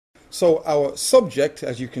So our subject,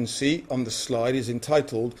 as you can see on the slide, is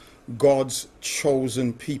entitled God's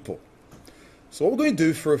Chosen People. So what we're going to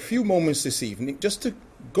do for a few moments this evening, just to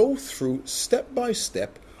go through step by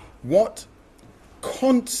step what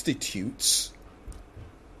constitutes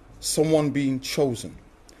someone being chosen.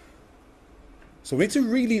 So we need to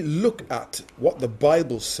really look at what the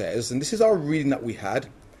Bible says, and this is our reading that we had.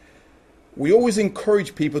 We always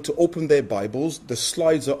encourage people to open their Bibles. The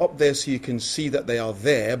slides are up there so you can see that they are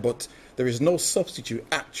there, but there is no substitute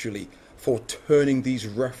actually for turning these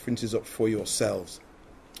references up for yourselves.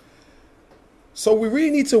 So we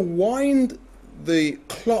really need to wind the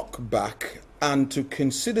clock back and to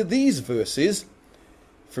consider these verses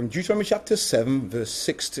from Deuteronomy chapter 7, verse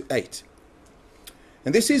 6 to 8.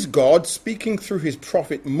 And this is God speaking through his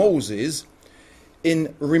prophet Moses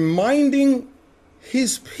in reminding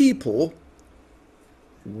his people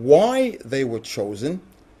why they were chosen,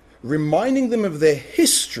 reminding them of their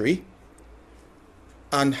history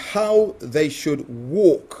and how they should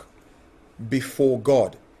walk before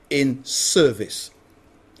God in service.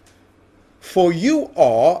 For you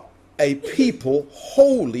are a people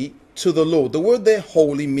holy to the Lord. The word there,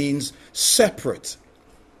 holy, means separate.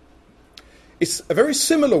 It's a very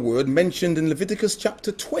similar word mentioned in Leviticus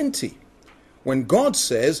chapter 20, when God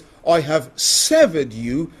says, I have severed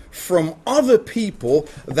you from other people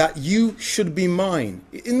that you should be mine.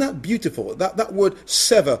 Isn't that beautiful? That word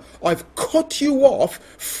sever. I've cut you off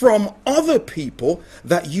from other people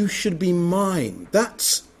that you should be mine.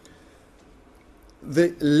 That's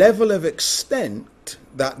the level of extent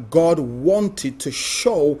that God wanted to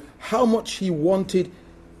show how much he wanted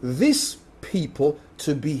this people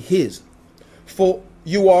to be his. For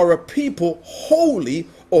you are a people holy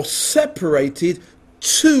or separated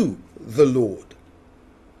to the Lord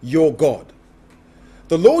your God.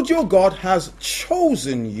 The Lord your God has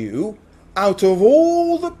chosen you out of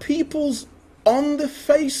all the peoples on the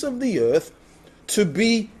face of the earth to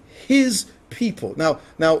be his people. Now,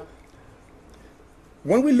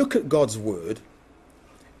 when we look at God's word,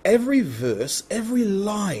 every verse, every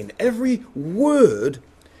line, every word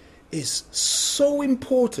is so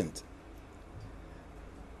important.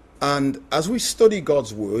 And as we study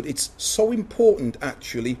God's word, it's so important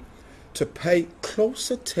actually to pay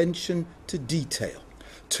close attention to detail,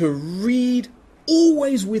 to read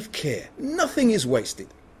always with care. Nothing is wasted.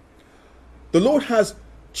 The Lord has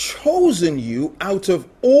chosen you out of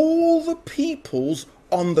all the peoples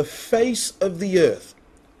on the face of the earth.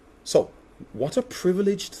 So, what a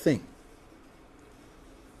privileged thing.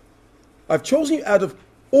 I've chosen you out of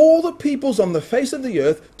all the peoples on the face of the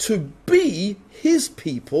earth to be his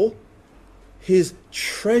people, his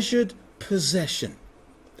treasured possession.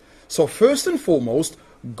 So first and foremost,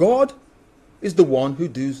 God is the one who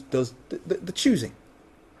does the choosing.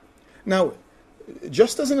 Now,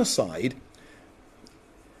 just as an aside,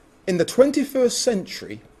 in the 21st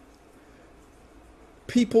century,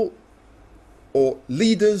 people or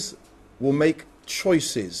leaders will make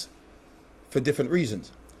choices for different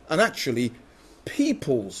reasons. And actually,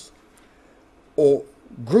 peoples or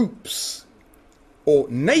groups or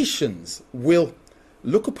nations will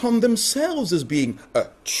look upon themselves as being a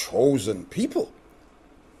chosen people.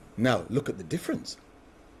 Now, look at the difference.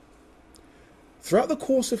 Throughout the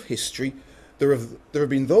course of history, there have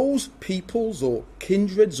been those peoples or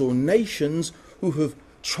kindreds or nations who have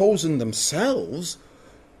chosen themselves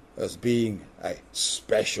as being a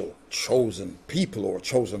special chosen people or a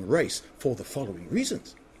chosen race for the following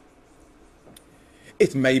reasons.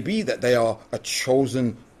 It may be that they are a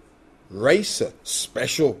chosen race, a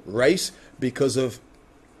special race, because of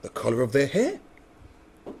the colour of their hair.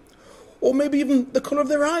 Or maybe even the colour of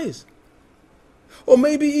their eyes. Or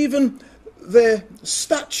maybe even their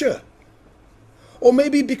stature. Or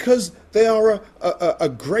maybe because they are a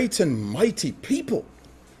great and mighty people.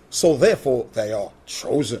 So therefore they are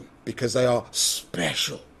chosen because they are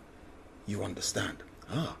special. You understand?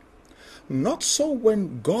 Not so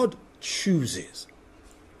when God chooses.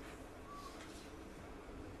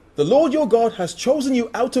 The Lord your God has chosen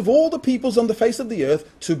you out of all the peoples on the face of the earth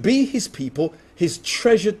to be his people, his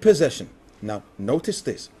treasured possession. Now, notice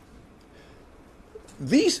this.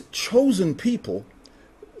 These chosen people,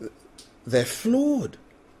 they're flawed.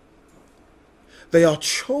 They are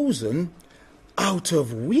chosen out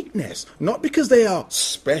of weakness, not because they are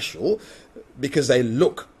special, because they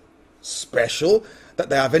look special, that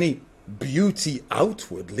they have any beauty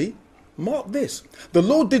outwardly. Mark this. The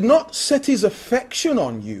Lord did not set his affection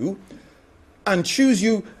on you and choose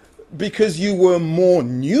you because you were more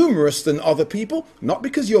numerous than other people, not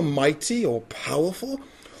because you're mighty or powerful,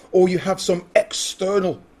 or you have some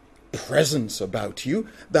external presence about you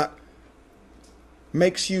that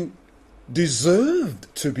makes you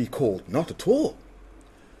deserved to be called. Not at all.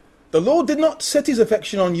 The Lord did not set his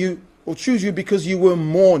affection on you or choose you because you were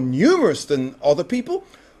more numerous than other people,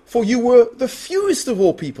 for you were the fewest of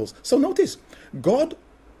all peoples. So notice, God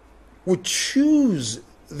would choose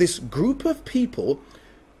this group of people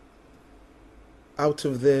out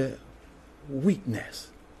of their weakness,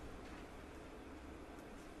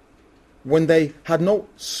 when they had no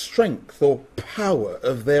strength or power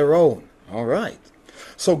of their own. All right.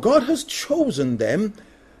 So God has chosen them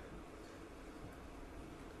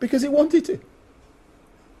because he wanted to.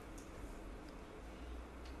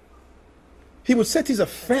 He would set his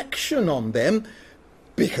affection on them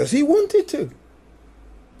because he wanted to.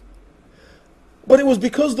 But it was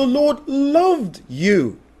because the Lord loved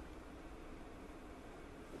you.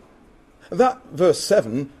 That verse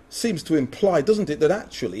 7 seems to imply, doesn't it, that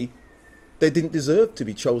actually they didn't deserve to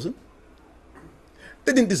be chosen.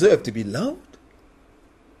 They didn't deserve to be loved.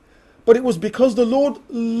 But it was because the Lord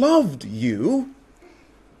loved you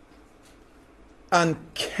and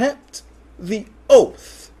kept the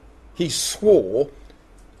oath he swore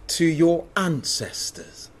to your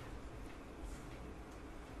ancestors.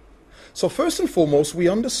 So first and foremost, we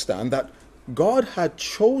understand that God had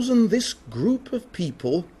chosen this group of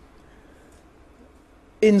people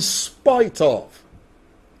in spite of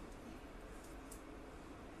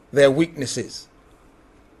their weaknesses.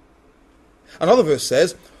 Another verse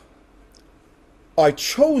says, I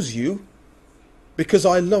chose you because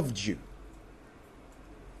I loved you.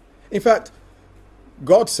 In fact,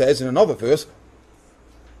 God says in another verse,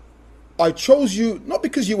 I chose you not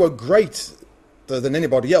because you were greater than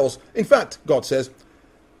anybody else. In fact, God says,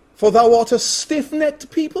 for thou art a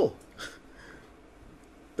stiff-necked people.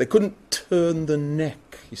 They couldn't turn the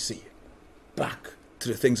neck, you see, back to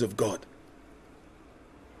the things of God.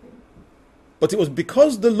 But it was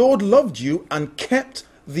because the Lord loved you and kept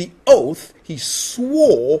the oath he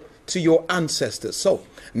swore to your ancestors. So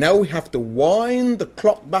now we have to wind the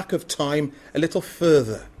clock back of time a little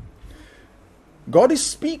further. God is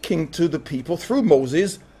speaking to the people through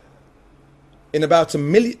Moses to about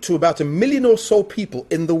a million or so people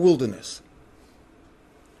in the wilderness.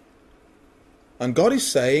 And God is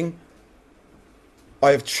saying,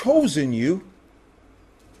 I have chosen you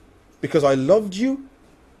because I loved you,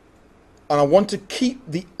 and I want to keep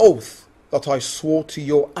the oath that I swore to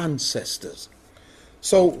your ancestors.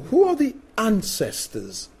 So who are the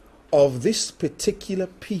ancestors of this particular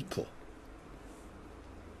people?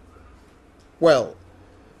 Well,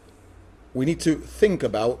 we need to think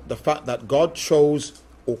about the fact that God chose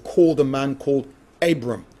or called a man called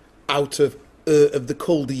Abram out of of the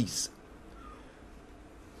Chaldees,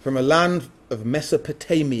 from a land of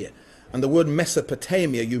Mesopotamia. And the word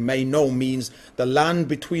Mesopotamia, you may know, means the land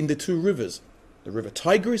between the two rivers, the river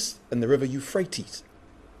Tigris and the river Euphrates.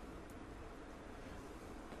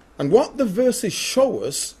 And what the verses show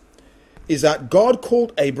us is that God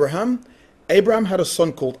called Abraham. Abraham had a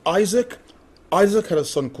son called Isaac. Isaac had a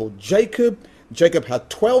son called Jacob. Jacob had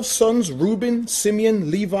 12 sons: Reuben,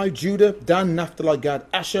 Simeon, Levi, Judah, Dan, Naphtali, Gad,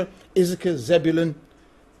 Asher, Issachar, Zebulun,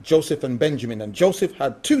 Joseph, and Benjamin. And Joseph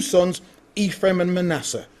had 2 sons, Ephraim and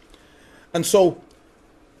Manasseh. And so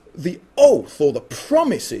the oath or the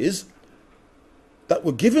promises that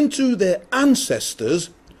were given to their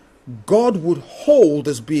ancestors, God would hold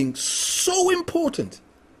as being so important.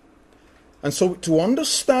 And so to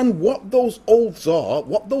understand what those oaths are,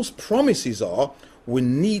 what those promises are, we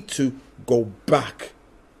need to go back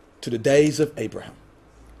to the days of Abraham.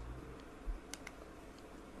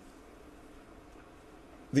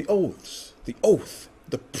 The oaths, the oath,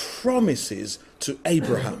 the promises to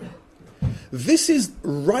Abraham. This is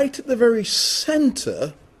right at the very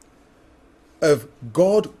center of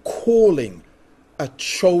God calling a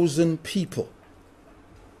chosen people.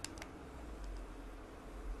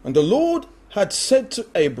 And the Lord had said to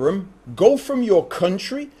Abram, go from your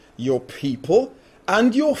country, your people,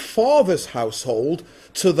 and your father's household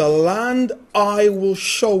to the land I will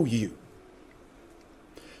show you.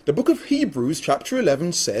 The book of Hebrews chapter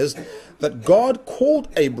 11 says that God called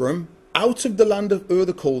Abram out of the land of Ur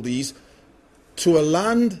the Chaldees to a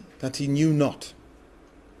land that he knew not.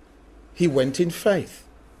 He went in faith.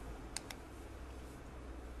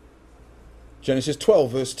 Genesis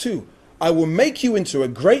 12 verse 2. I will make you into a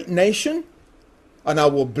great nation, and I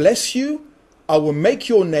will bless you. I will make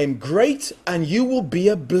your name great, and you will be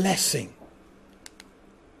a blessing.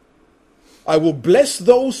 I will bless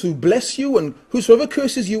those who bless you, and whosoever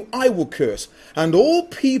curses you, I will curse. And all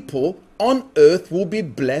people on earth will be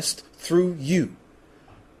blessed through you.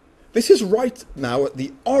 This is right now at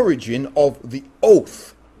the origin of the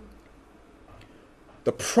oath.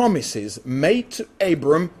 The promises made to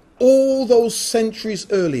Abram all those centuries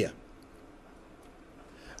earlier.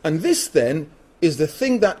 And this then is the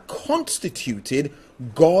thing that constituted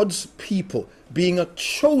God's people, being a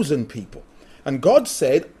chosen people. And God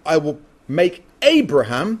said, I will make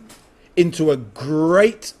Abraham into a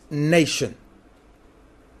great nation.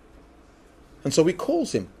 And so he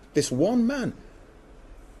calls him, this one man,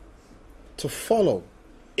 to follow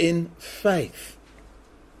in faith.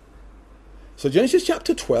 So Genesis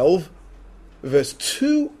chapter 12, verse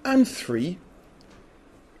 2 and 3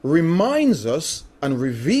 reminds us and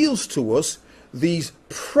reveals to us these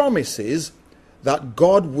promises that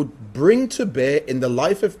God would bring to bear in the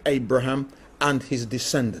life of Abraham and his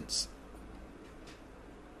descendants.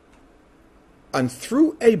 And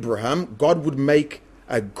through Abraham, God would make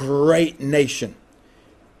a great nation.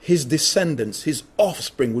 His descendants, his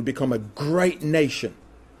offspring would become a great nation.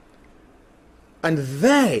 And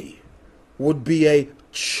they would be a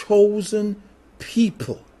chosen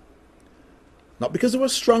people. Not because they were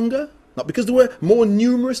stronger, not because they were more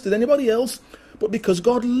numerous than anybody else, but because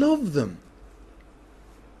God loved them.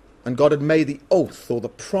 And God had made the oath or the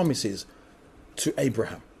promises to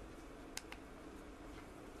Abraham.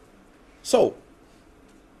 So,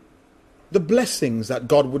 the blessings that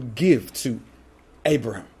God would give to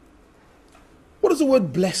Abraham. What does the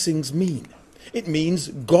word blessings mean? It means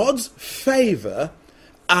God's favor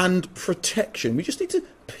and protection. We just need to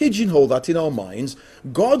pigeonhole that in our minds.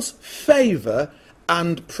 God's favor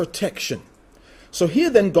and protection. So here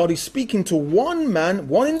then God is speaking to one man,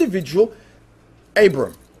 one individual,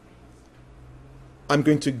 Abram. I'm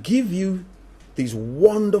going to give you these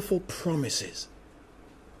wonderful promises.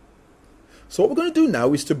 So what we're going to do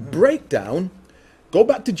now is to break down, go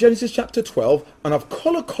back to Genesis chapter 12, and I've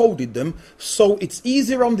color-coded them so it's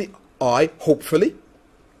easier on the eye, hopefully.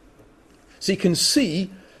 So you can see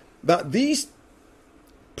that these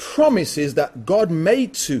promises that God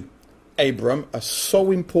made to Abram are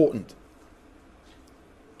so important.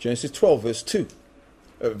 Genesis 12, verse 2.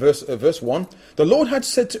 Verse 1, the Lord had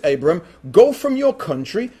said to Abram, go from your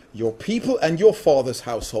country, your people and your father's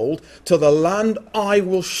household to the land I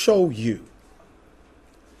will show you.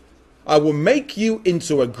 I will make you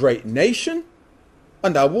into a great nation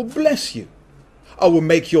and I will bless you. I will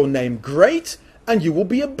make your name great and you will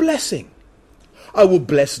be a blessing. I will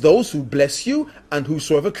bless those who bless you, and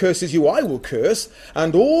whosoever curses you I will curse,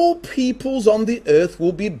 and all peoples on the earth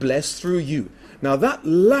will be blessed through you. Now that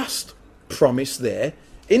last promise there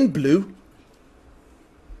in blue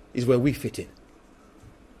is where we fit in.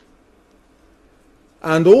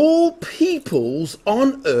 And all peoples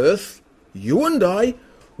on earth, you and I,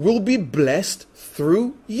 will be blessed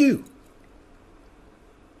through you.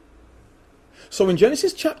 So in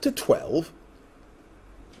Genesis chapter 12,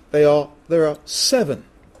 there are seven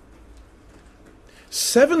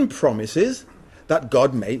promises that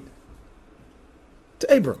God made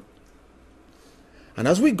to Abram. And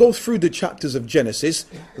as we go through the chapters of Genesis,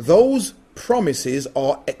 those promises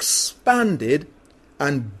are expanded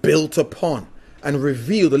and built upon and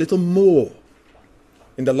revealed a little more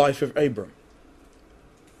in the life of Abram.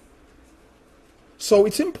 So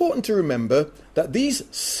it's important to remember that these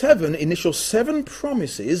initial seven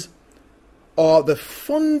promises are the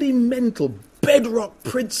fundamental bedrock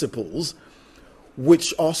principles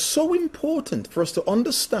which are so important for us to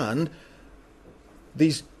understand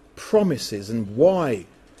these promises and why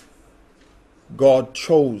God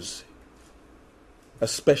chose a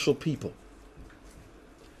special people.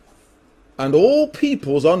 And all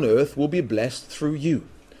peoples on earth will be blessed through you.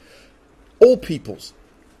 All peoples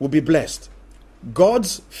will be blessed.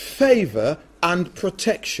 God's favor and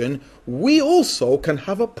protection we also can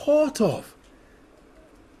have a part of.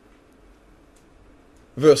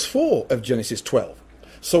 Verse 4 of Genesis 12.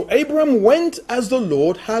 So Abram went as the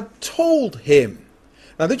Lord had told him.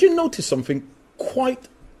 Now did you notice something quite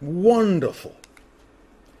wonderful?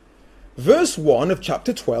 Verse 1 of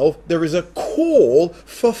chapter 12, there is a call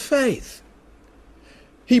for faith.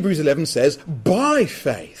 Hebrews 11 says, by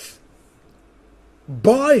faith.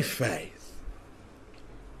 By faith.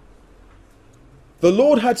 The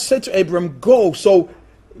Lord had said to Abram, go. So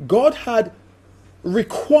God had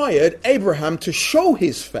required Abraham to show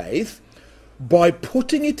his faith by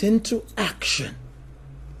putting it into action.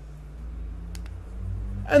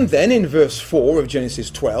 And then in verse 4 of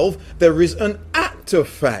Genesis 12, there is an act of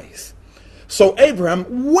faith. So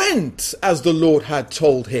Abraham went as the Lord had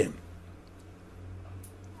told him.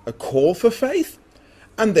 A call for faith,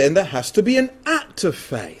 and then there has to be an act of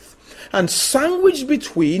faith. And sandwiched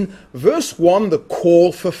between verse 1, the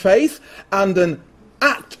call for faith, and an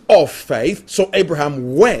act of faith, so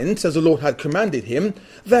Abraham went as the Lord had commanded him,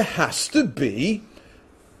 there has to be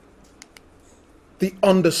the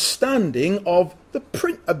understanding of the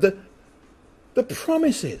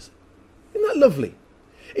promises. Isn't that lovely?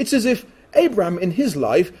 It's as if Abraham in his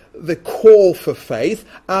life, the call for faith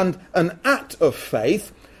and an act of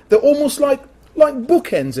faith, they're almost like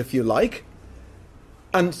bookends, if you like.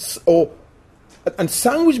 And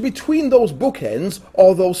sandwiched between those bookends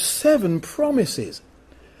are those 7 promises.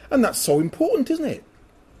 And that's so important, isn't it?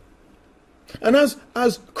 And as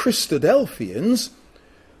Christadelphians,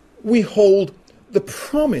 we hold the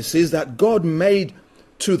promises that God made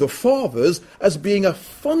to the fathers as being a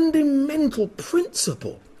fundamental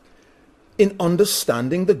principle in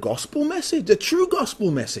understanding the gospel message, the true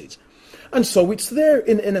gospel message. And so it's there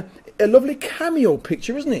in a lovely cameo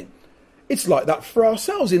picture, isn't it? It's like that for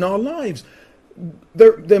ourselves in our lives.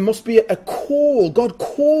 There must be a call. God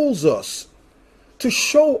calls us to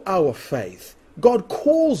show our faith. God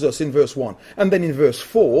calls us in verse 1. And then in verse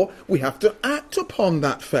 4, we have to act upon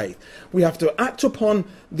that faith. We have to act upon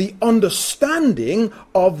the understanding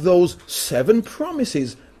of those 7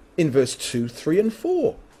 promises in verse 2, 3, and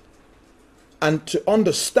 4. And to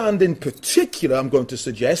understand in particular, I'm going to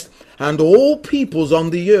suggest, and all peoples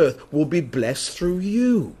on the earth will be blessed through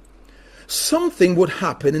you. Something would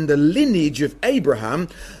happen in the lineage of Abraham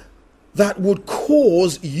that would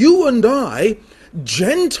cause you and I,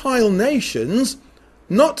 Gentile nations,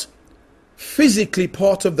 not physically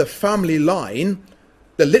part of the family line,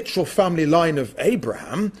 the literal family line of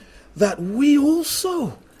Abraham, that we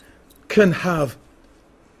also can have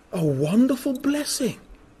a wonderful blessing.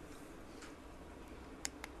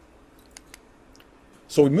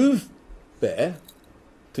 So we move there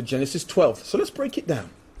to Genesis 12. So let's break it down.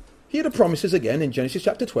 Here are the promises again in Genesis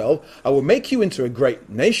chapter 12. I will make you into a great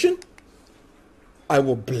nation. I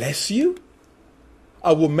will bless you.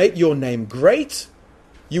 I will make your name great.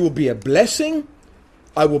 You will be a blessing.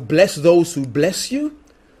 I will bless those who bless you.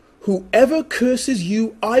 Whoever curses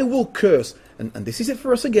you, I will curse. And this is it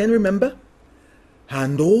for us again, remember?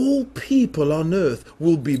 And all people on earth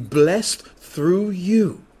will be blessed through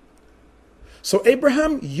you. So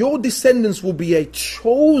Abraham, your descendants will be a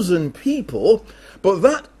chosen people, but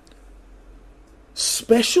that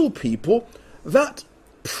special people, that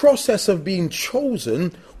process of being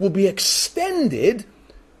chosen will be extended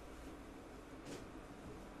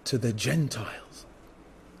to the Gentiles,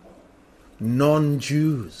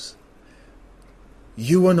 non-Jews.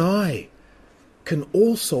 You and I can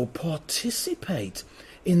also participate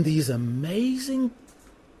in these amazing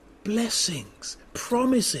blessings,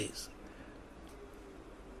 promises.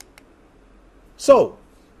 So,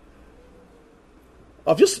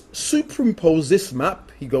 I've just superimposed this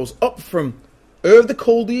map. He goes up from Ur of the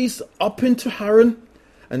Chaldees, up into Haran,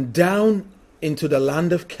 and down into the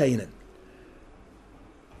land of Canaan.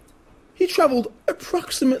 He travelled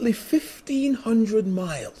approximately 1,500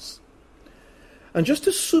 miles. And just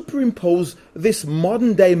to superimpose this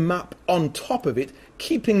modern day map on top of it,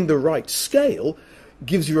 keeping the right scale,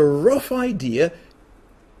 gives you a rough idea.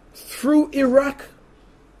 Through Iraq,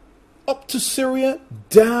 up to Syria,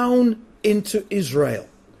 down into Israel.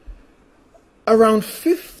 Around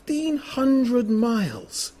 1,500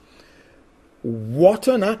 miles. What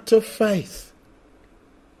an act of faith.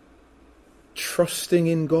 Trusting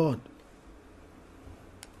in God.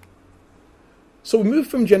 So we move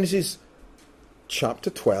from Genesis chapter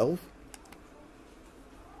 12.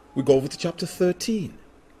 We go over to chapter 13.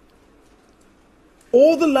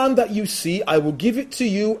 All the land that you see, I will give it to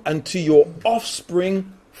you and to your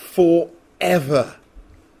offspring forever.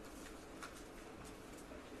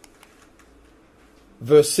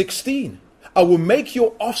 Verse 16. I will make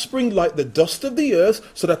your offspring like the dust of the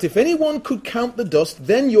earth, so that if anyone could count the dust,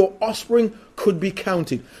 then your offspring could be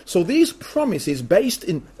counted. So these promises based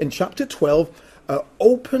in chapter 12 are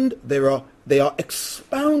opened, they are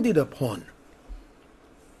expounded upon.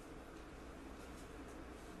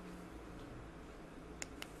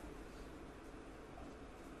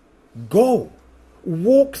 Go,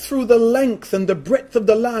 walk through the length and the breadth of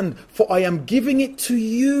the land, for I am giving it to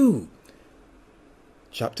you.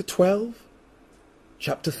 Chapter 12,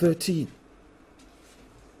 chapter 13.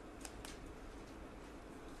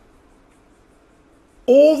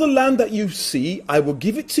 All the land that you see, I will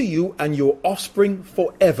give it to you and your offspring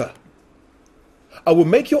forever. I will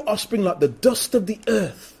make your offspring like the dust of the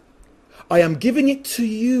earth. I am giving it to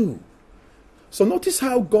you. So notice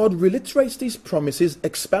how God reiterates these promises,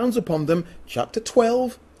 expounds upon them, chapter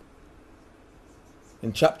 12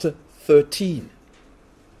 and chapter 13.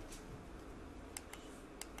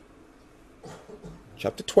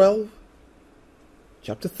 Chapter 12,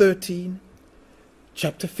 chapter 13,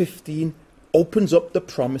 chapter 15 opens up the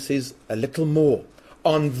promises a little more.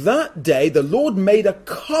 On that day, the Lord made a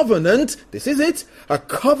covenant. This is it. A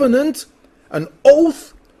covenant, an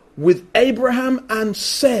oath with Abraham, and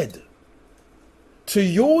said, to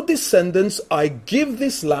your descendants I give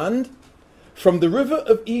this land, from the river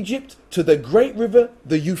of Egypt to the great river,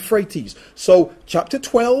 the Euphrates. So chapter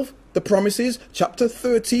 12, the promises. Chapter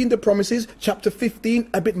 13, the promises. Chapter 15,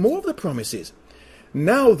 a bit more of the promises.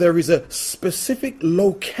 Now there is a specific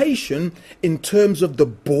location in terms of the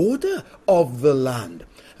border of the land.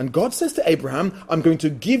 And God says to Abraham, I'm going to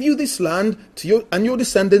give you this land to you and your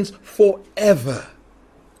descendants forever.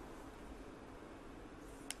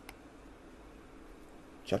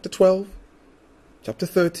 Chapter 12, chapter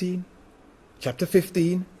 13, chapter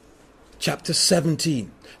 15, chapter 17.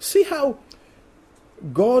 See how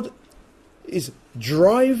God is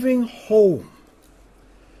driving home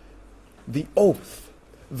the oath,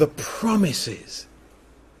 the promises.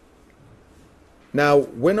 Now,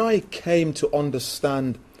 when I came to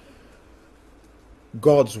understand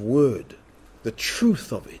God's word, the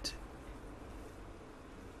truth of it,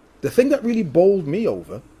 the thing that really bowled me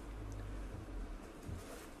over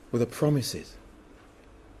were the promises.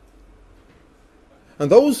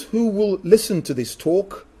 And those who will listen to this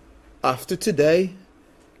talk after today,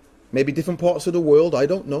 maybe different parts of the world, I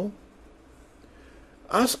don't know,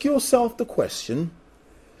 ask yourself the question,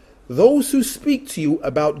 those who speak to you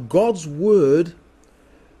about God's word,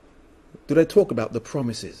 do they talk about the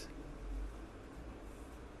promises?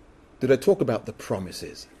 Do they talk about the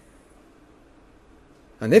promises?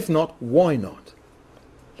 And if not, why not?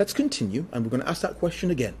 Let's continue, and we're going to ask that question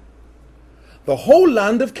again. The whole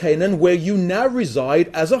land of Canaan, where you now reside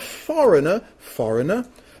as a foreigner,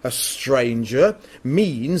 a stranger,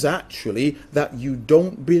 means actually that you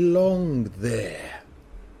don't belong there.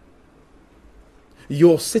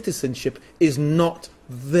 Your citizenship is not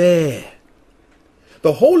there.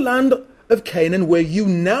 The whole land of Canaan, where you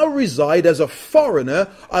now reside as a foreigner,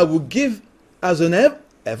 I will give as an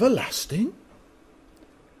everlasting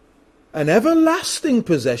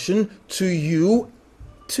possession to you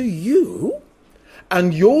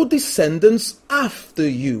and your descendants after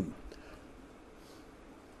you,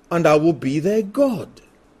 and I will be their God.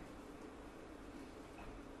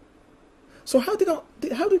 So how did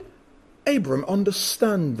Abram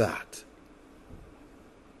understand that?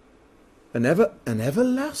 An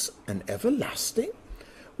everlasting?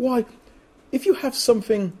 Why, if you have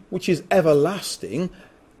something which is everlasting,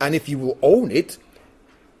 and if you will own it,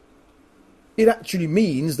 it actually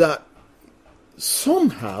means that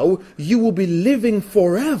somehow you will be living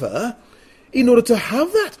forever in order to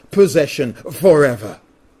have that possession forever.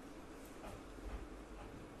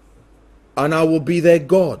 And I will be their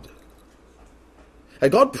God.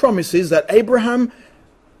 And God promises that Abraham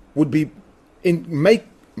will be the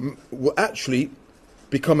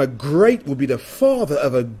father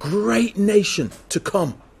of a great nation to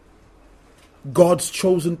come. God's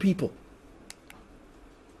chosen people.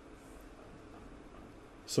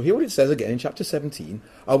 So hear what it says again in chapter 17.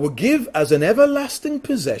 I will give as an everlasting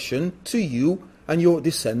possession to you and your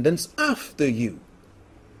descendants after you,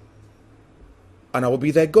 and I will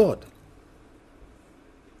be their God.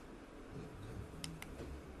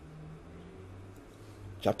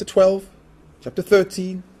 Chapter 12, chapter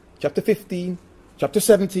 13, chapter 15, chapter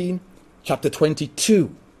 17, chapter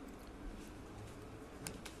 22.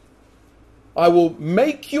 I will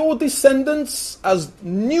make your descendants as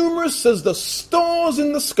numerous as the stars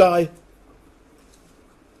in the sky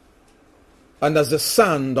and as the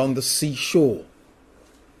sand on the seashore.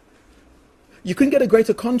 You couldn't get a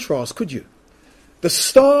greater contrast, could you? The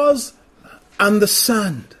stars and the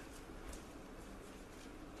sand.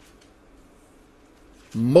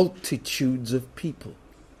 Multitudes of people.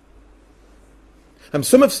 And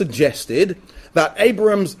some have suggested that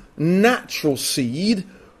Abraham's natural seed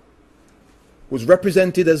was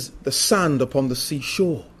represented as the sand upon the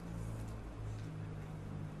seashore.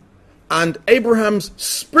 And Abraham's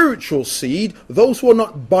spiritual seed, those who are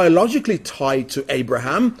not biologically tied to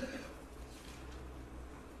Abraham,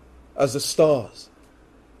 as the stars.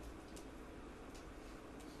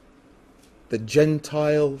 The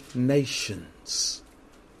Gentile nations.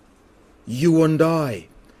 You and I,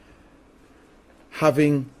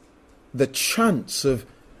 having the chance of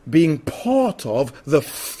being part of the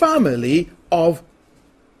family of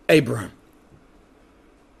Abraham.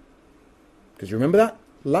 Because you remember that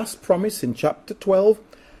last promise in chapter 12?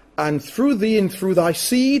 And through thee and through thy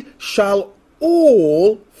seed shall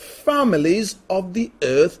all families of the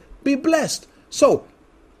earth be blessed. So,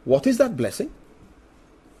 what is that blessing?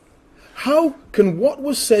 How can what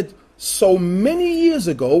was said so many years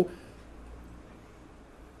ago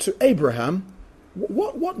to Abraham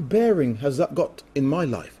What bearing has that got in my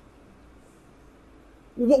life?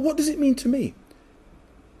 What does it mean to me?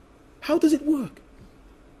 How does it work?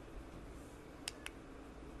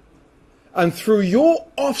 And through your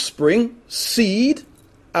offspring, seed,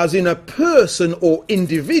 as in a person or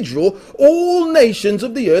individual, all nations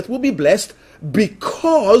of the earth will be blessed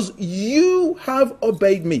because you have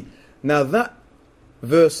obeyed me. Now that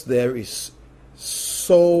verse there is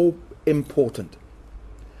so important.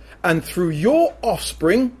 And through your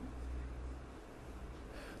offspring,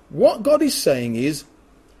 what God is saying is,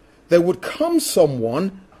 there would come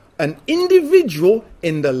someone, an individual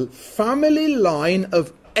in the family line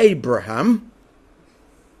of Abraham,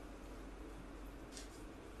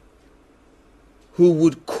 who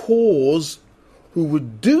would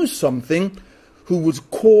do something, who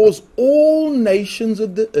would cause all nations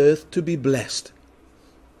of the earth to be blessed.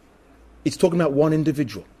 It's talking about one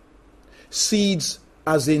individual. Seeds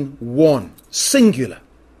as in one, singular.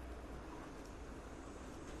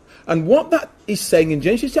 And what that is saying in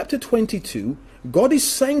Genesis chapter 22, God is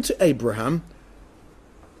saying to Abraham,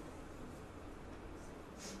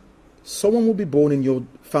 someone will be born in your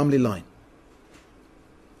family line.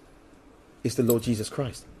 It's the Lord Jesus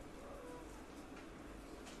Christ.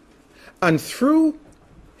 And through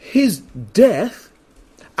his death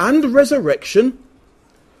and resurrection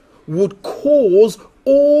would cause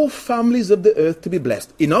all families of the earth to be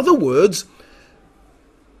blessed. In other words,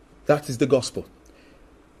 that is the gospel.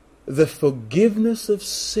 The forgiveness of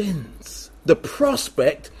sins. The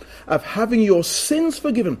prospect of having your sins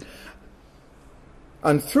forgiven.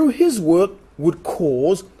 And through his work would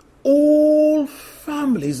cause all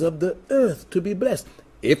families of the earth to be blessed.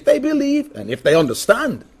 If they believe and if they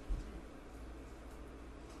understand.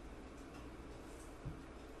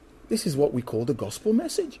 This is what we call the gospel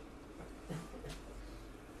message.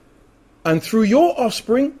 And through your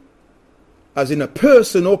offspring, as in a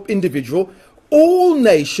person or individual, all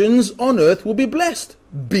nations on earth will be blessed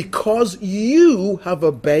because you have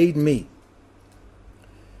obeyed me.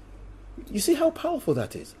 You see how powerful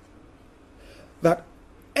that is? That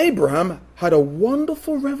Abraham had a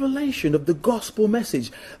wonderful revelation of the gospel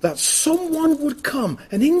message, that someone would come,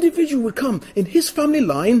 an individual would come in his family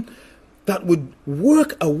line that would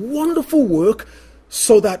work a wonderful work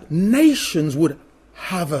so that nations would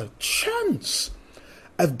have a chance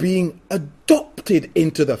of being adopted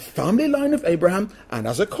into the family line of Abraham, and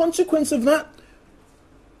as a consequence of that,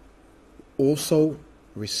 also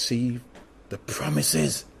receive the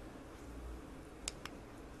promises.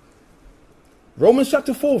 Romans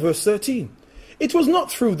chapter 4 verse 13. It was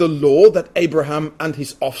not through the law that Abraham and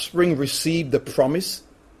his offspring received the promise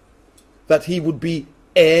that he would be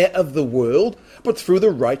heir of the world, but through the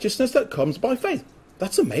righteousness that comes by faith.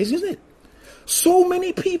 That's amazing, isn't it? So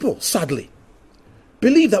many people, sadly,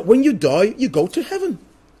 believe that when you die, you go to heaven.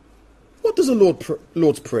 What does the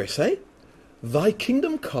Lord's Prayer say? Thy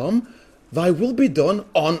kingdom come, thy will be done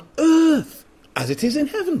on earth as it is in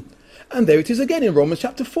heaven. And there it is again in Romans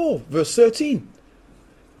chapter 4, verse 13.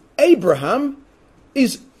 Abraham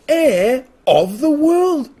is heir of the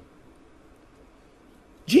world.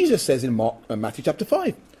 Jesus says in Matthew chapter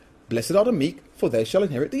 5, blessed are the meek, for they shall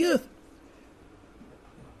inherit the earth.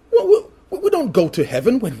 Well, we don't go to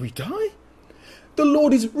heaven when we die. The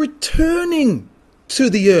Lord is returning to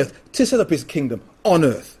the earth to set up his kingdom on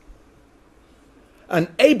earth. And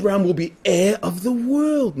Abraham will be heir of the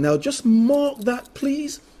world. Now just mark that,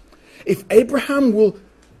 please. If Abraham will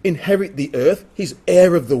inherit the earth, he's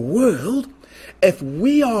heir of the world. If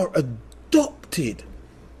we are adopted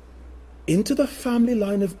into the family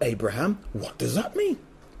line of Abraham, what does that mean?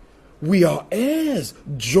 We are heirs,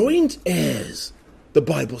 joint heirs, the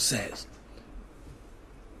Bible says.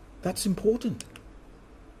 That's important.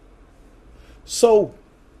 So,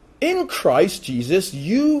 in Christ Jesus,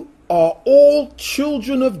 you are all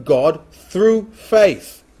children of God through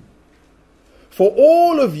faith. For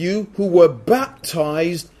all of you who were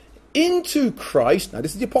baptized into Christ, now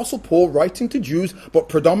this is the Apostle Paul writing to Jews, but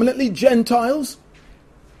predominantly Gentiles.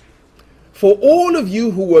 For all of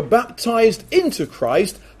you who were baptized into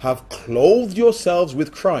Christ have clothed yourselves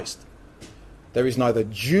with Christ. There is neither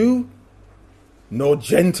Jew nor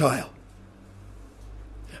Gentile,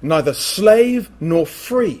 neither slave nor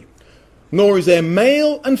free, nor is there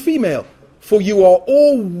male and female, for you are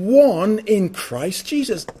all one in Christ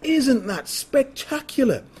Jesus. Isn't that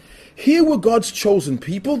spectacular? Here were God's chosen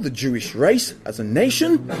people, the Jewish race as a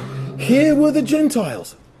nation. Here were the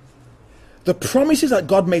Gentiles. The promises that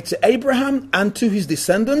God made to Abraham and to his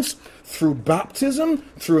descendants through baptism,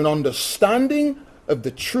 through an understanding of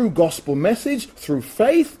the true gospel message, through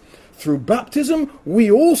faith, through baptism, we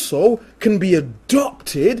also can be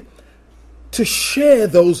adopted to share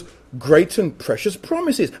those great and precious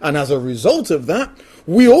promises. And as a result of that,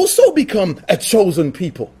 we also become a chosen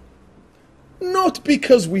people. Not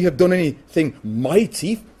because we have done anything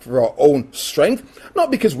mighty for our own strength,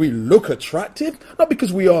 not because we look attractive, not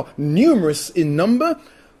because we are numerous in number,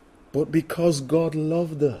 but because God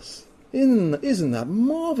loved us. Isn't that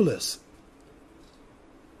marvelous?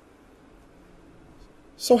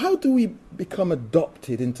 So how do we become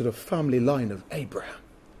adopted into the family line of Abraham?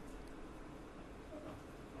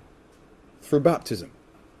 Through baptism.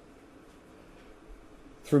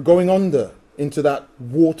 Through going under into that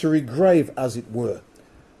watery grave, as it were.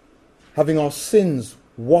 Having our sins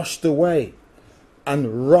washed away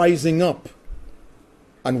and rising up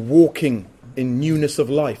and walking in newness of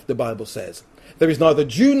life, the Bible says. There is neither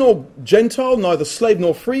Jew nor Gentile, neither slave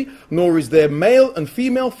nor free, nor is there male and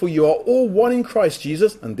female, for you are all one in Christ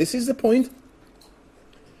Jesus. And this is the point.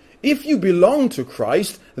 If you belong to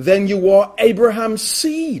Christ, then you are Abraham's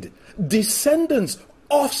seed, descendants,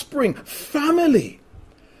 offspring, family,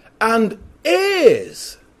 and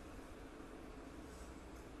heirs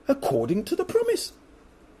according to the promise.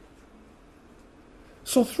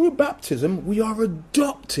 So through baptism, we are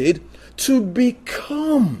adopted to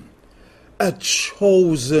become a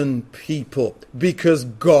chosen people because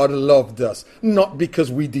God loved us, not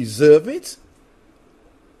because we deserve it.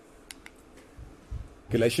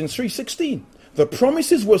 Galatians 3:16. The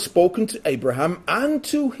promises were spoken to Abraham and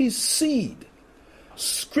to his seed.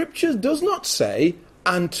 Scripture does not say,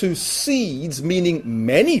 and to seeds, meaning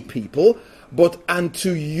many people, but and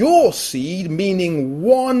to your seed, meaning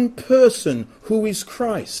one person, who is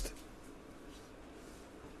Christ.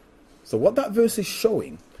 So what that verse is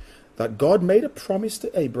showing, that God made a promise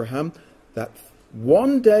to Abraham that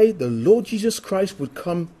one day the Lord Jesus Christ would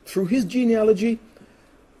come through his genealogy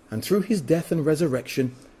and through his death and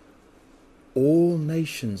resurrection, all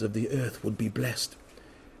nations of the earth would be blessed.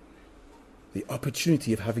 The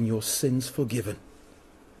opportunity of having your sins forgiven.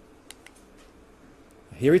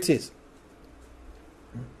 Here it is.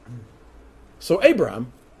 So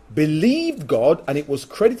Abraham believed God, and it was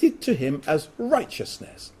credited to him as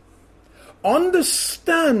righteousness.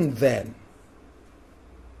 Understand then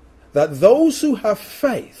that those who have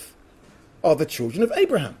faith are the children of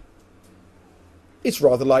Abraham. It's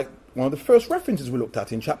rather like one of the first references we looked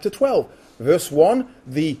at in chapter 12. Verse 1,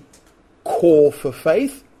 the call for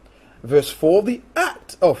faith. Verse 4, the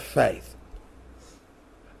act of faith.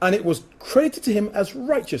 And it was credited to him as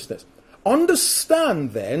righteousness.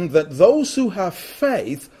 Understand then that those who have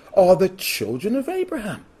faith are the children of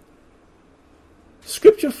Abraham.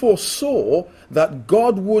 Scripture foresaw that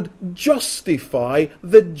God would justify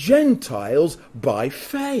the Gentiles by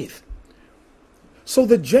faith. So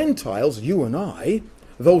the Gentiles, you and I,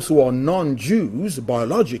 those who are non-Jews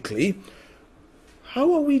biologically,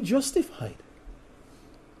 how are we justified?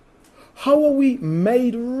 How are we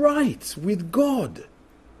made right with God?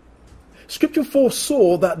 Scripture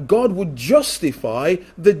foresaw that God would justify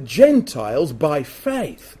the Gentiles by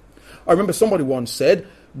faith. I remember somebody once said,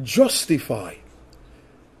 justify.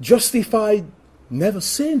 Justified, never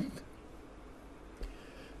sinned.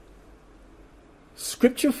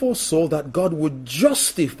 Scripture foresaw that God would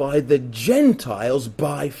justify the Gentiles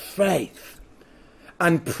by faith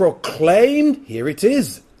and proclaimed, here it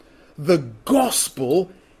is, the gospel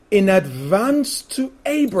in advance to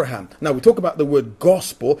Abraham. Now we talk about the word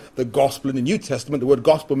gospel. The gospel in the New Testament, the word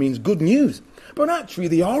gospel means good news. But actually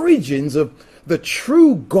the origins of the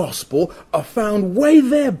true gospel are found way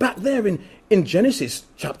there, back there in Genesis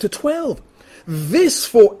chapter 12. This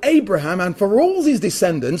for Abraham and for all his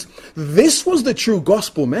descendants, this was the true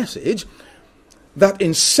gospel message, that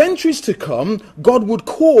in centuries to come, God would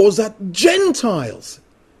cause that Gentiles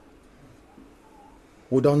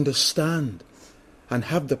would understand and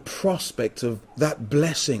have the prospect of that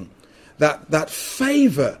blessing, that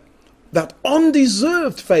favor, that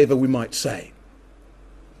undeserved favor, we might say.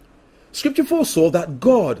 Scripture foresaw that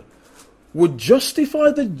God would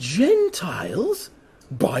justify the Gentiles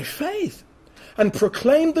by faith and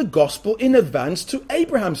proclaim the gospel in advance to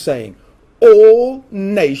Abraham, saying, all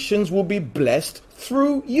nations will be blessed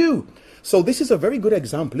through you. So this is a very good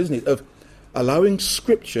example, isn't it, of allowing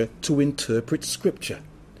Scripture to interpret Scripture.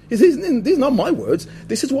 These are not my words.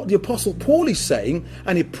 This is what the Apostle Paul is saying,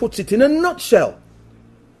 and he puts it in a nutshell.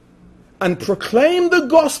 And proclaim the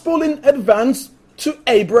gospel in advance to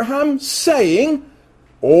Abraham, saying,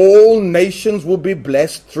 all nations will be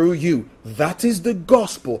blessed through you. That is the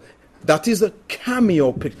gospel. That is a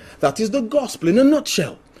cameo picture. That is the gospel in a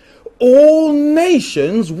nutshell. All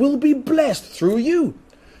nations will be blessed through you.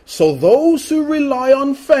 So those who rely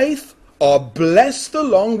on faith are blessed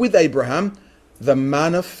along with Abraham, the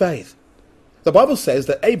man of faith. The Bible says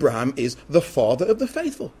that Abraham is the father of the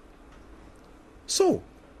faithful. So,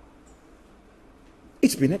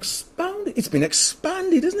 it's been expounded. It's been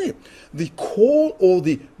expanded, isn't it? The call, or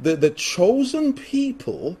the chosen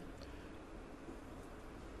people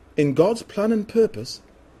in God's plan and purpose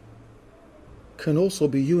can also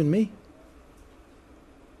be you and me.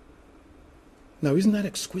 Now, isn't that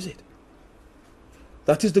exquisite?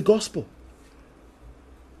 That is the gospel.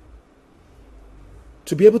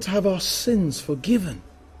 To be able to have our sins forgiven.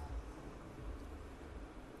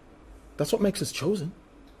 That's what makes us chosen.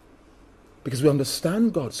 Because we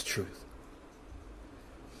understand God's truth.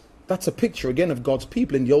 That's a picture again of God's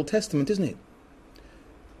people in the Old Testament, isn't it?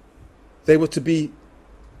 They were to be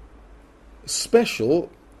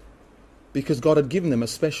special because God had given them a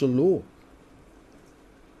special law.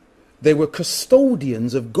 They were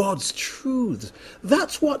custodians of God's truths.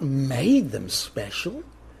 That's what made them special,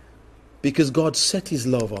 because God set his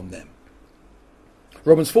love on them.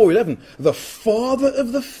 Romans 4:11, the father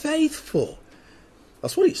of the faithful.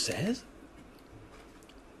 That's what it says.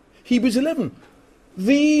 Hebrews 11,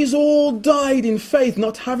 these all died in faith,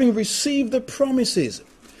 not having received the promises.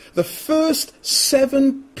 The first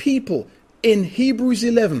 7 people in Hebrews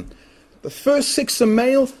 11, the first 6 are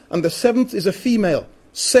male and the 7th is a female,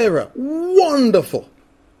 Sarah. Wonderful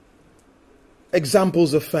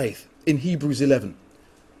examples of faith in Hebrews 11.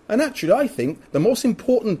 And actually, I think the most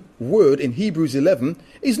important word in Hebrews 11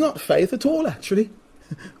 is not faith at all, actually.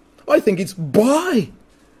 I think it's by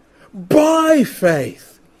faith.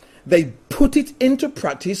 They put it into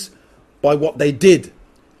practice by what they did.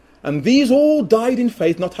 And these all died in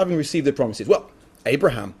faith, not having received the promises. Well,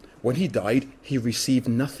 Abraham, when he died, he received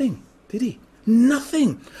nothing, did he?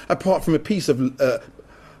 Nothing, apart from a piece of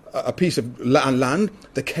land,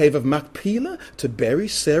 the cave of Machpelah, to bury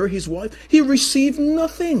Sarah, his wife. He received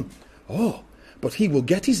nothing. Oh, but he will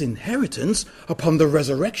get his inheritance upon the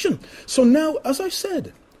resurrection. So now, as I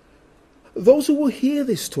said, those who will hear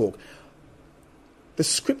this talk, the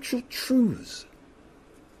scriptural truths,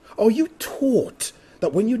 are you taught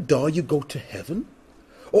that when you die you go to heaven?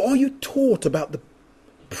 Or are you taught about the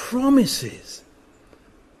promises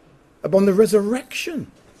upon the resurrection?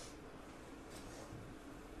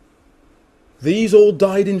 These all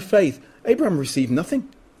died in faith. Abraham received nothing.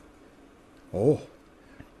 Oh,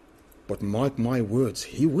 but mark my words,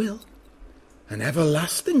 he will. An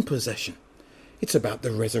everlasting possession. It's about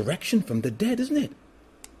the resurrection from the dead, isn't it?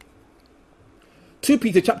 2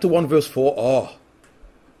 Peter chapter 1 verse 4. Oh,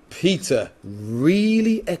 Peter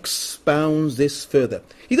really expounds this further.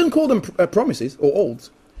 He doesn't call them promises or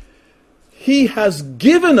oaths. He has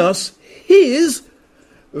given us his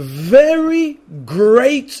very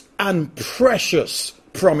great and precious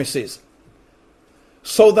promises,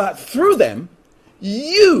 so that through them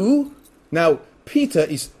you... Now, Peter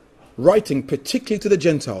is writing particularly to the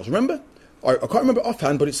Gentiles. Remember? I can't remember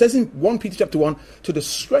offhand, but it says in 1 Peter chapter 1, to the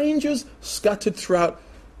strangers scattered throughout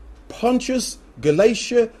Pontus,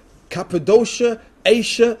 Galatia, Cappadocia,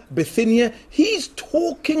 Asia, Bithynia. He's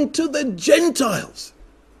talking to the Gentiles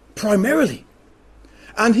primarily.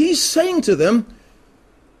 And he's saying to them,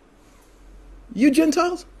 you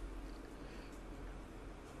Gentiles,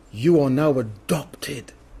 you are now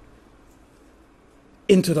adopted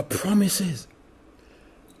into the promises.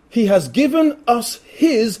 He has given us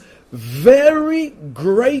his very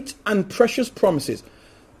great and precious promises.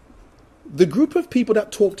 The group of people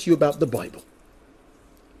that talk to you about the Bible,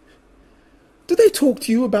 do they talk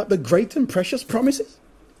to you about the great and precious promises?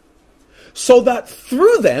 So that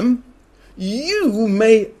through them you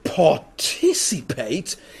may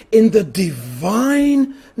participate in the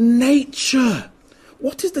divine nature.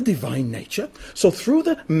 What is the divine nature? So through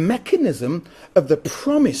the mechanism of the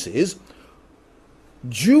promises,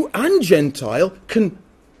 Jew and Gentile can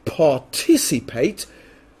participate,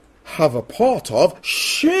 have a part of,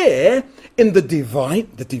 share in the divine,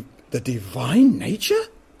 the divine nature,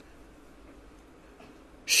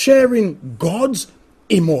 sharing God's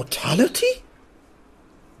immortality.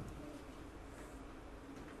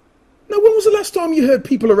 Now, when was the last time you heard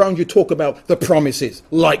people around you talk about the promises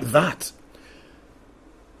like that?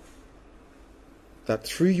 That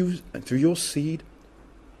through you and through your seed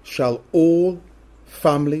shall all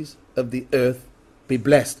families of the earth be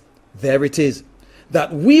blessed. There it is.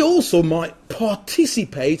 That we also might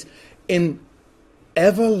participate in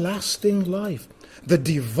everlasting life. The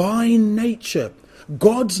divine nature,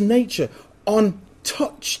 God's nature,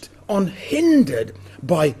 untouched, unhindered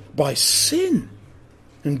by sin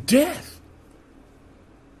and death.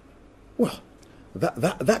 Well,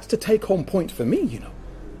 that's the take-home point for me, you know.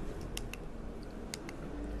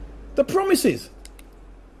 The promises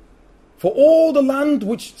for all the land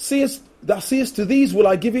which seest thou seest, to these will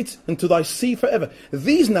I give it, and to thy seed forever.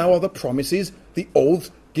 These now are the promises, the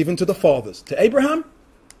oaths given to the fathers. To Abraham,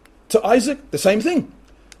 to Isaac, the same thing.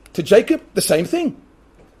 To Jacob, the same thing.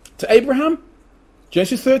 To Abraham,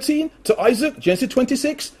 Genesis 13. To Isaac, Genesis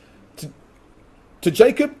 26. To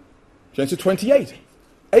Jacob, Genesis 28.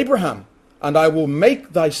 Abraham, and I will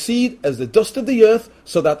make thy seed as the dust of the earth,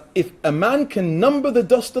 so that if a man can number the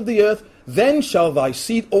dust of the earth, then shall thy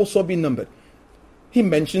seed also be numbered. He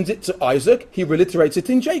mentions it to Isaac. He reiterates it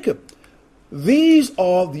in Jacob. These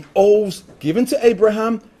are the oaths given to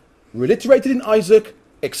Abraham, reiterated in Isaac,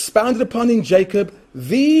 expounded upon in Jacob.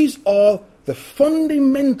 These are the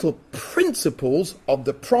fundamental principles of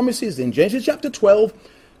the promises in Genesis chapter 12,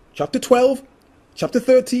 chapter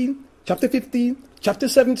 13, chapter 15, chapter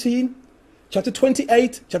 17, chapter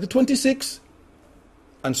 28, chapter 26,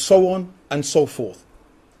 and so on and so forth.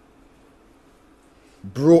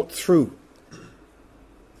 Brought through,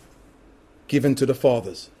 given to the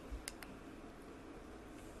fathers.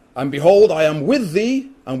 And behold, I am with thee,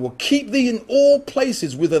 and will keep thee in all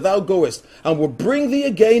places whither thou goest, and will bring thee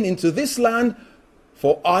again into this land,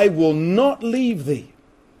 for I will not leave thee.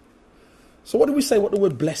 So what do we say what the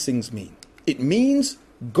word blessings mean? It means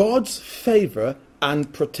God's favor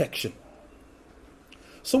and protection.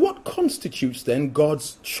 So what constitutes then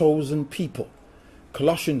God's chosen people?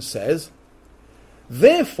 Colossians says,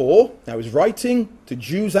 therefore, now he's writing to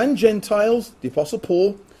Jews and Gentiles, the Apostle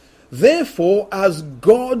Paul, therefore, as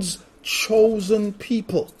God's chosen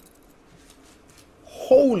people,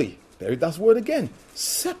 holy, there that's the word again,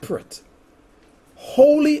 separate,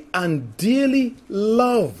 holy and dearly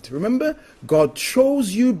loved. Remember, God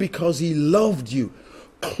chose you because he loved you.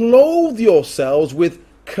 Clothe yourselves with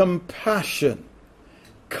compassion,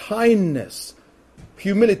 kindness,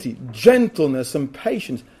 humility, gentleness, and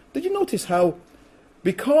patience. Did you notice how,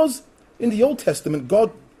 because in the Old Testament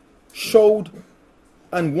God showed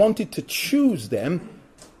and wanted to choose them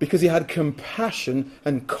because he had compassion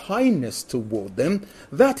and kindness toward them,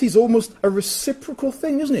 that is almost a reciprocal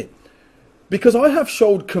thing, isn't it? Because I have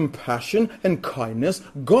showed compassion and kindness,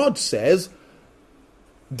 God says,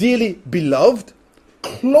 dearly beloved,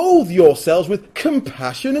 clothe yourselves with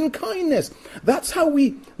compassion and kindness. That's how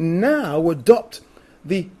we now adopt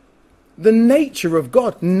the nature of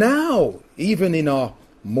God, now, even in our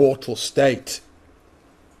mortal state.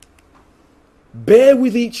 Bear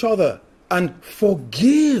with each other and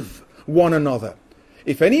forgive one another.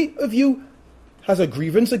 If any of you has a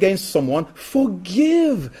grievance against someone,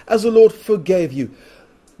 forgive as the Lord forgave you.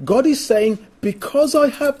 God is saying, because I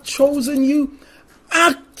have chosen you,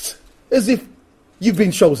 act as if you've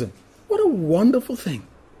been chosen. What a wonderful thing.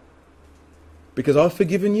 Because I've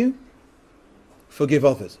forgiven you, forgive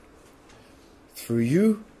others. Through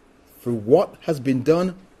you, through what has been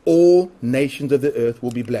done, all nations of the earth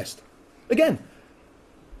will be blessed. Again,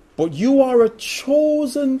 but you are a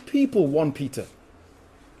chosen people, 1 Peter.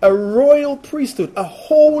 A royal priesthood, a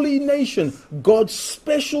holy nation, God's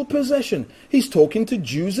special possession. He's talking to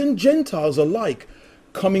Jews and Gentiles alike,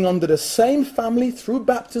 coming under the same family through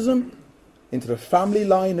baptism into the family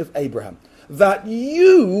line of Abraham, that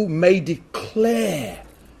you may declare.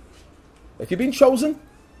 If you've been chosen,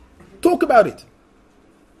 talk about it.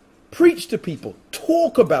 Preach to people.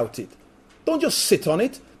 Talk about it. Don't just sit on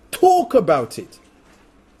it. Talk about it.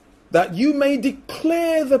 That you may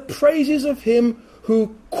declare the praises of him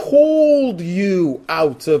who called you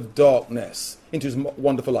out of darkness into his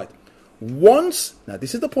wonderful light. Once, now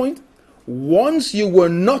this is the point, once you were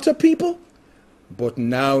not a people, but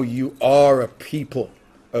now you are a people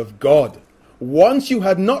of God. Once you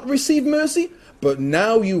had not received mercy, but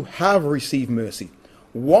now you have received mercy.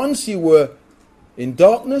 Once you were in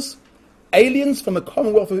darkness, aliens from the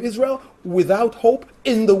Commonwealth of Israel, without hope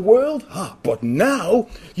in the world, but now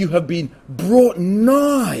you have been brought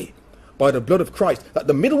nigh by the blood of Christ, that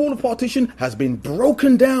the middle wall of partition has been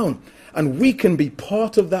broken down, and we can be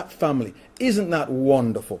part of that family. Isn't that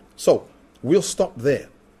wonderful? So, we'll stop there.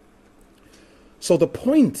 So the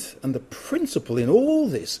point and the principle in all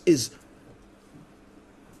this is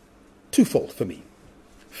twofold for me.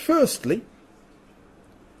 Firstly,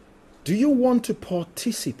 do you want to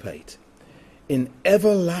participate in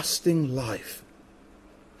everlasting life?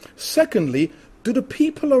 Secondly, do the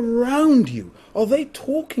people around you, are they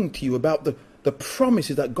talking to you about the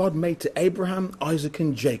promises that God made to Abraham, Isaac,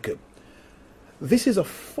 and Jacob? This is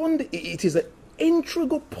it is an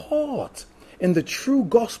integral part in the true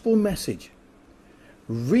gospel message.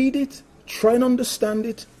 Read it, try and understand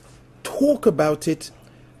it, talk about it,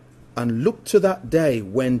 and look to that day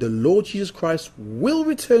when the Lord Jesus Christ will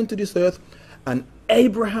return to this earth, and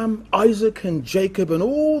Abraham, Isaac, and Jacob, and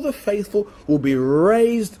all the faithful will be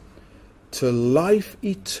raised to life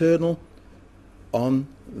eternal on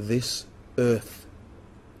this earth.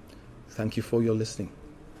 Thank you for your listening.